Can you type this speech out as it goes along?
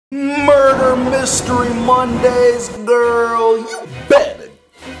Mystery Mondays, girl. You better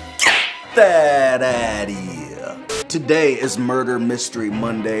get that out of here. Today is Murder Mystery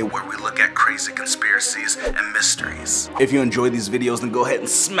Monday, where we look at crazy conspiracies and mysteries. If you enjoy these videos, then go ahead and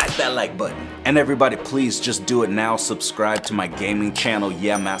smack that like button. And everybody, please just do it now. Subscribe to my gaming channel,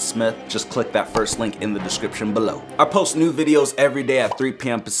 Yeah Matt Smith. Just click that first link in the description below. I post new videos every day at 3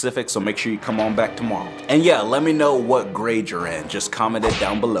 p.m. Pacific, so make sure you come on back tomorrow. And yeah, let me know what grade you're in. Just comment it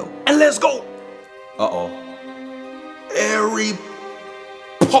down below. And let's go! Uh-oh. Harry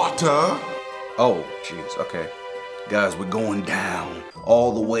Potter. Oh, jeez, okay. Guys, we're going down,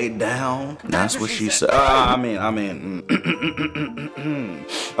 all the way down. That's what she said.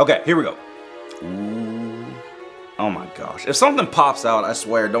 Okay, here we go. Ooh. Oh my gosh. If something pops out, I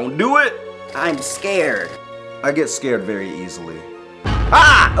swear, don't do it. I'm scared. I get scared very easily.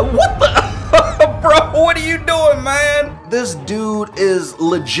 Ah! What the? Bro, what are you doing, man? This dude is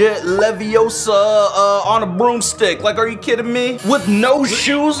legit Leviosa on a broomstick. Like, are you kidding me? With no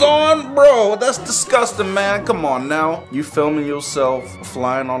shoes on? Bro, that's disgusting, man. Come on now. You filming yourself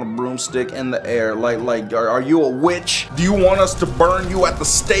flying on a broomstick in the air. Like, are you a witch? Do you want us to burn you at the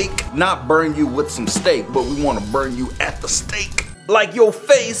stake? Not burn you with some steak, but we want to burn you at the stake. Like your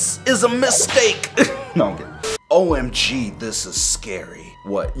face is a mistake. No, I'm kidding. OMG, this is scary.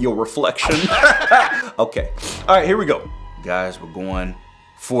 What, your reflection? Okay, all right, here we go. Guys, we're going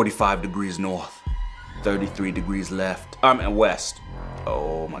 45 degrees north, 33 degrees left. West.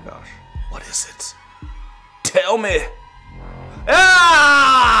 Oh my gosh, what is it? Tell me.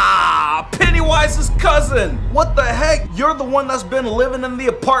 Ah! Pennywise's cousin. What the heck? You're the one that's been living in the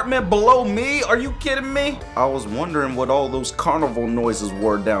apartment below me? Are you kidding me? I was wondering what all those carnival noises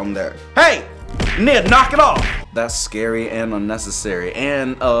were down there. Hey! Ned, knock it off! That's scary and unnecessary.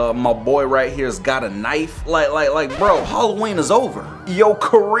 And my boy right here's got a knife. Like, bro, Halloween is over. Your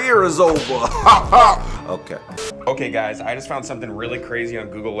career is over. Okay. Okay, guys, I just found something really crazy on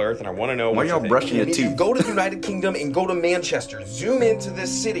Google Earth, and I want to know why y'all brushing your teeth. Go to the United Kingdom and go to Manchester. Zoom into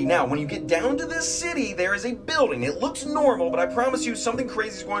this city. Now, when you get down to this city, there is a building. It looks normal, but I promise you something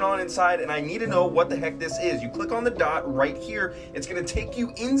crazy is going on inside, and I need to know what the heck this is. You click on the dot right here. It's going to take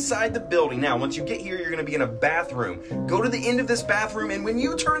you inside the building. Now, once you get here, you're going to be in a bathroom. Go to the end of this bathroom, and when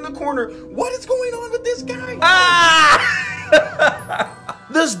you turn the corner, what is going on with this guy? Ah!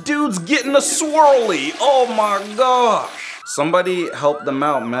 This dude's getting a swirly. Oh my gosh. Somebody help them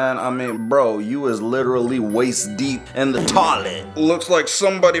out, man. I mean, bro, you is literally waist deep in the toilet. Looks like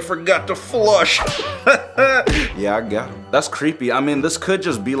somebody forgot to flush. Yeah, I got him. That's creepy. I mean, this could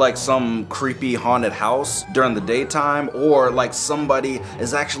just be like some creepy haunted house during the daytime, or like somebody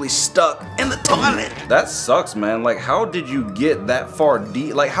is actually stuck in the toilet. That sucks, man. Like, how did you get that far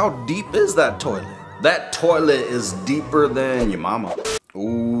deep? Like, how deep is that toilet? That toilet is deeper than your mama.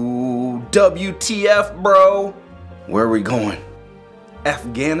 Ooh, WTF, bro. Where are we going?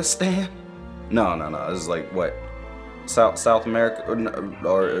 Afghanistan? No. This is like what? South America,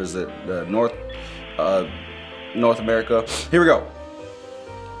 or is it North America? Here we go.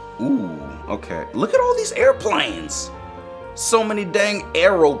 Ooh, okay. Look at all these airplanes. So many dang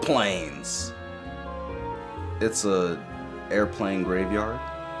aeroplanes. It's a airplane graveyard,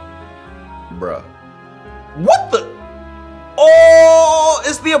 bruh. What the? Oh,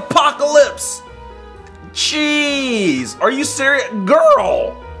 it's the apocalypse. Jeez, are you serious?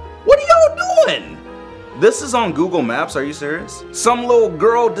 Girl, what are y'all doing? This is on Google Maps, are you serious? Some little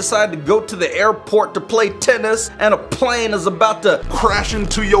girl decided to go to the airport to play tennis, and a plane is about to crash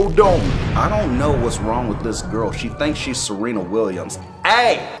into your dome. I don't know what's wrong with this girl. She thinks she's Serena Williams.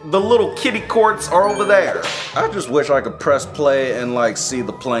 Hey, the little kiddie courts are over there. I just wish I could press play and like see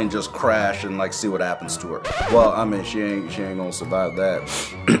the plane just crash and like see what happens to her. Well, I mean, she ain't gonna survive that.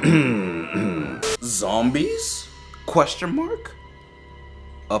 Zombies? Question mark?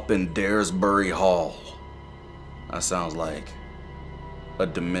 Up in Daresbury Hall. That sounds like a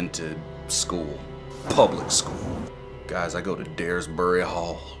demented school. Public school. Guys, I go to Daresbury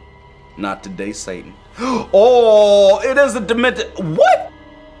Hall. Not today, Satan. Oh, it is a demented, what?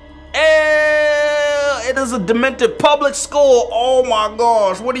 It is a demented public school. Oh my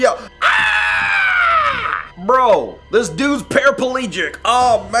gosh, what are y'all? Bro, this dude's paraplegic.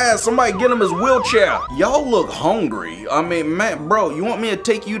 Oh man, somebody get him his wheelchair. Y'all look hungry. I mean, man, bro, you want me to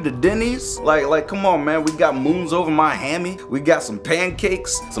take you to Denny's? Like, come on, man. We got moons over my hammy. We got some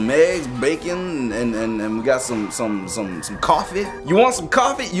pancakes, some eggs, bacon, and we got some coffee. You want some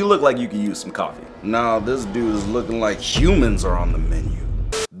coffee? You look like you could use some coffee. Nah, this dude is looking like humans are on the menu.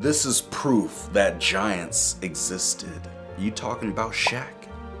 This is proof that giants existed. You talking about Shaq?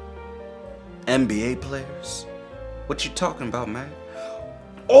 NBA players? What you talking about, man?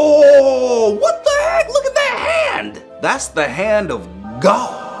 Oh, what That's the hand of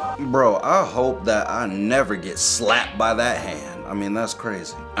God. Bro, I hope that I never get slapped by that hand. I mean, that's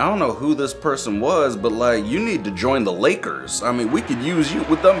crazy. I don't know who this person was, but like, you need to join the Lakers. I mean, we could use you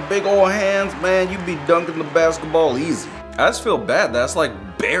with them big old hands, man. You'd be dunking the basketball easy. I just feel bad that's like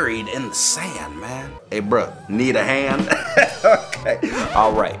buried in the sand, man. Hey, bro, need a hand? Okay,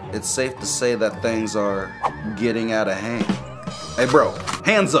 all right. It's safe to say that things are getting out of hand. Hey, bro,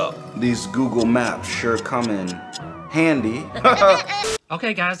 hands up. These Google Maps sure come in handy.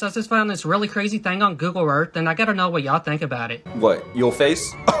 Okay, guys, I just found this really crazy thing on Google Earth, and I gotta know what y'all think about it. What, your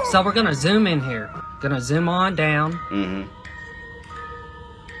face? So we're gonna zoom in here. Gonna zoom on down. Mm-hmm.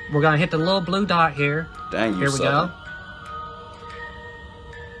 We're gonna hit the little blue dot here. Dang, you Here we go.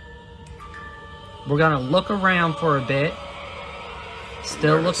 We're gonna look around for a bit.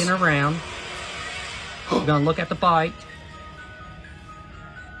 Still looking around. We're gonna look at the bike.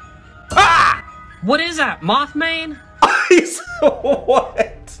 Ah! What is that, Mothman?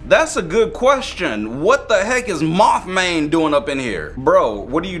 What? That's a good question. What the heck is Mothman doing up in here? Bro,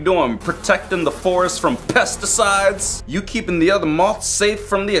 what are you doing? Protecting the forest from pesticides? You keeping the other moths safe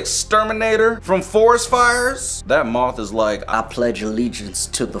from the exterminator? From forest fires? That moth is like, I pledge allegiance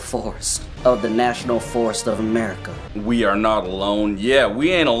to the forest of the National Forest of America. We are not alone. Yeah,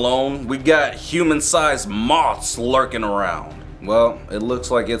 we ain't alone. We got human-sized moths lurking around. Well, it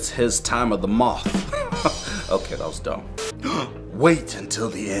looks like it's his time of the moth. Okay, that was dumb. Wait until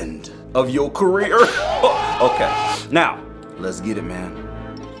the end of your career. Okay, now, let's get it, man.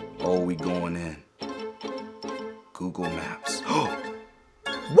 Oh, we going in. Google Maps.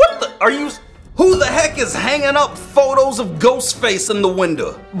 What the, are you, who the heck is hanging up photos of Ghostface in the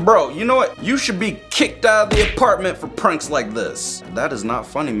window? Bro, you know what? You should be kicked out of the apartment for pranks like this. That is not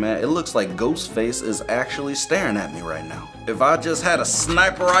funny, man. It looks like Ghostface is actually staring at me right now. If I just had a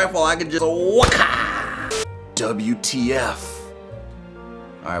sniper rifle, I could just waka. WTF.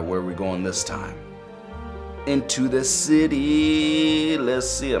 Alright, where are we going this time? Into the city. Let's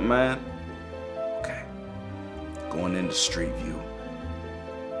see it, man. Okay. Going into Street View.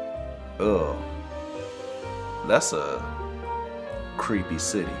 Ugh. That's a creepy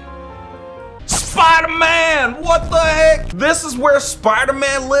city. Spider-Man! What the heck? This is where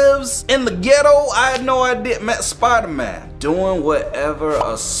Spider-Man lives? In the ghetto? I had no idea. Met Spider-Man. Doing whatever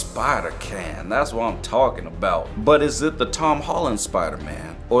a spider can. That's what I'm talking about. But is it the Tom Holland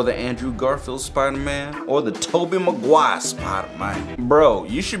Spider-Man? Or the Andrew Garfield Spider-Man? Or the Tobey Maguire Spider-Man? Bro,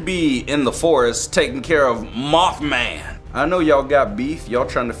 you should be in the forest taking care of Mothman. I know y'all got beef. Y'all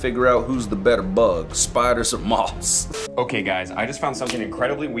trying to figure out who's the better bug, spiders or moths. Okay, guys, I just found something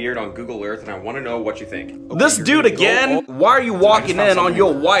incredibly weird on Google Earth, and I want to know what you think. Okay, this dude again? Why are you walking in on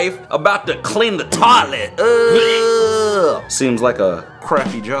your wife about to clean the toilet? Seems like a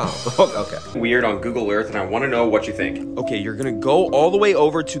crappy job. Okay. Weird on Google Earth, and I want to know what you think. Okay, you're gonna go all the way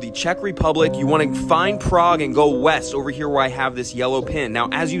over to the Czech Republic. You want to find Prague and go west over here where I have this yellow pin. Now,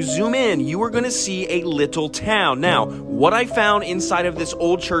 as you zoom in, you are gonna see a little town. Now, what I found inside of this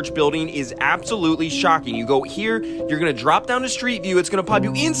old church building is absolutely shocking. You go here, you're gonna drop down to Street View, it's gonna pop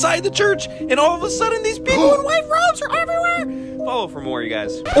you inside the church, and all of a sudden these people in white robes are everywhere. Follow for more, you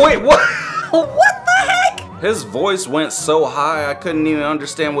guys. Wait, what? What the heck? His voice went so high I couldn't even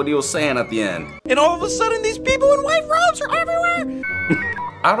understand what he was saying at the end. And all of a sudden these people in white robes are everywhere.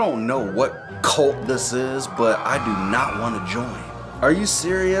 I don't know what cult this is, but I do not want to join. Are you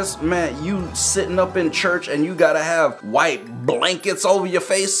serious? Man, you sitting up in church and you gotta have white blankets over your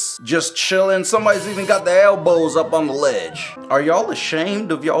face? Just chilling? Somebody's even got their elbows up on the ledge. Are y'all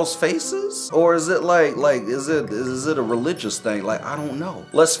ashamed of y'all's faces? Or is it is it a religious thing? Like, I don't know.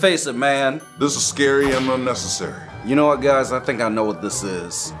 Let's face it, man. This is scary and unnecessary. You know what, guys? I think I know what this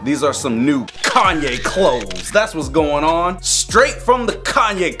is. These are some new Kanye clothes. That's what's going on. Straight from the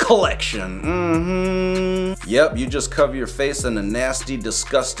Kanye collection. Mm-hmm. Yep, you just cover your face in a nasty,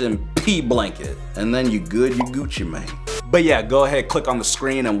 disgusting pee blanket. And then you good, you Gucci, man. But yeah, go ahead, click on the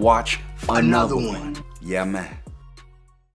screen and watch another one. Yeah, man.